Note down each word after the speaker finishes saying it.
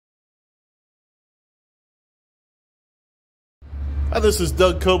Hi, this is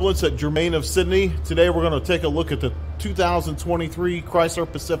Doug Koblenz at Germain of Sydney. Today we're going to take a look at the 2023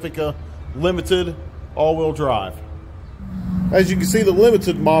 Chrysler Pacifica Limited all-wheel drive. As you can see, the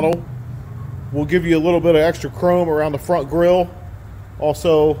Limited model will give you a little bit of extra chrome around the front grille,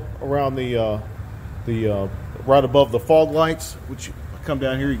 also around the right above the fog lights, which come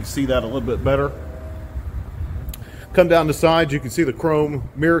down here, you can see that a little bit better. Come down the side, you can see the chrome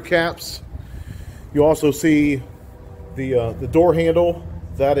mirror caps. You also see the door handle.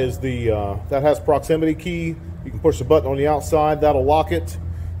 That is that has proximity key. You can push the button on the outside, that'll lock it.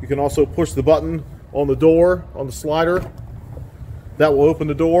 You can also push the button on the door, on the slider. That will open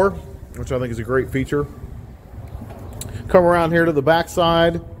the door, which I think is a great feature. Come around here to the back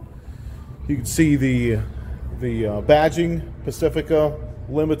side. You can see the badging, Pacifica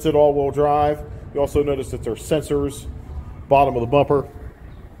Limited all-wheel drive. You also notice that there's sensors bottom of the bumper.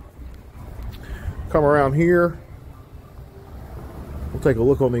 Come around here. We'll take a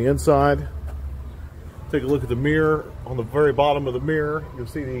look on the inside. Take a look at the mirror. On the very bottom of the mirror, you'll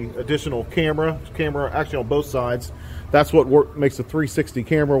see the additional camera actually on both sides. That's what makes the 360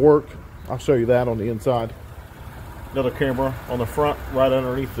 camera work. I'll show you that on the inside. Another camera on the front, right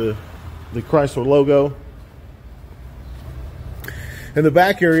underneath the Chrysler logo. In the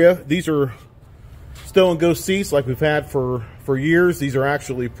back area, these are stow and go seats like we've had for years. These are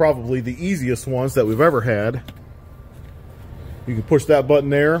actually probably the easiest ones that we've ever had. You can push that button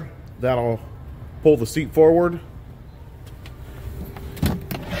there. That'll pull the seat forward.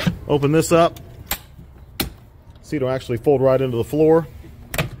 Open this up. Seat will actually fold right into the floor.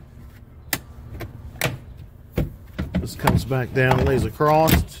 This comes back down, lays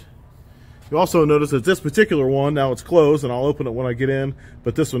across. You also notice that this particular one, now it's closed, and I'll open it when I get in,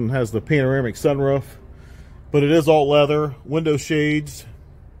 but this one has the panoramic sunroof. But it is all leather, window shades,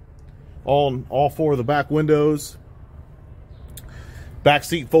 all four of the back windows. Back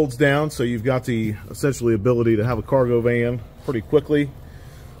seat folds down, so you've got the essentially ability to have a cargo van pretty quickly.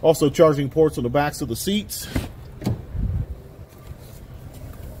 Also charging ports on the backs of the seats.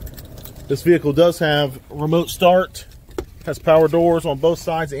 This vehicle does have remote start, has power doors on both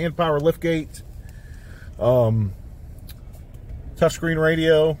sides and power liftgate. Touchscreen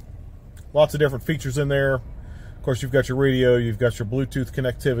radio, lots of different features in there. Of course, you've got your radio, you've got your Bluetooth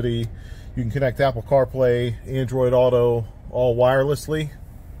connectivity. You can connect Apple CarPlay, Android Auto, all wirelessly.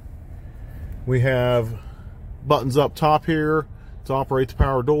 We have buttons up top here to operate the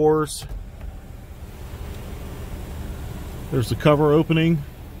power doors. There's the cover opening.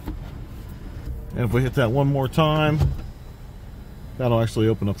 And if we hit that one more time, that'll actually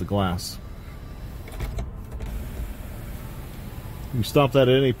open up the glass. You can stop that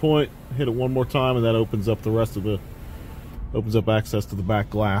at any point, hit it one more time, and that opens up the rest of opens up access to the back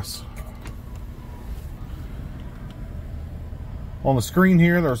glass. On the screen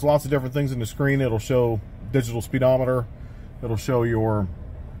here, there's lots of different things in the screen. It'll show digital speedometer. It'll show your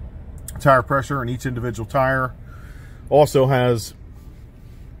tire pressure in each individual tire. Also has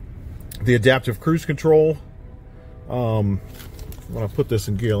the adaptive cruise control. When I put this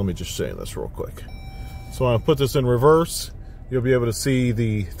in gear, let me just say this real quick. So when I put this in reverse, you'll be able to see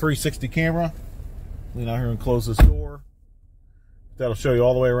the 360 camera. Lean out here and close this door. That'll show you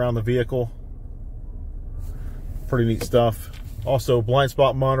all the way around the vehicle. Pretty neat stuff. Also blind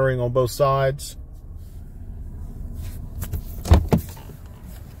spot monitoring on both sides.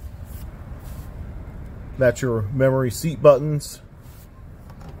 That's your memory seat buttons.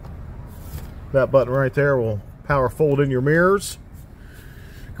 That button right there will power fold in your mirrors.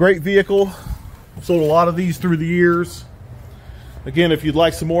 Great vehicle. Sold a lot of these through the years. Again, if you'd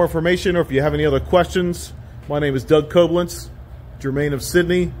like some more information or if you have any other questions, my name is Doug Koblenz, Germain of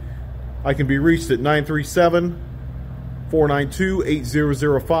Sydney. I can be reached at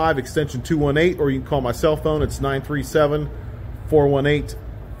 937-492-8005, extension 218, or you can call my cell phone. It's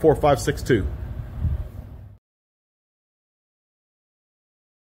 937-418-4562.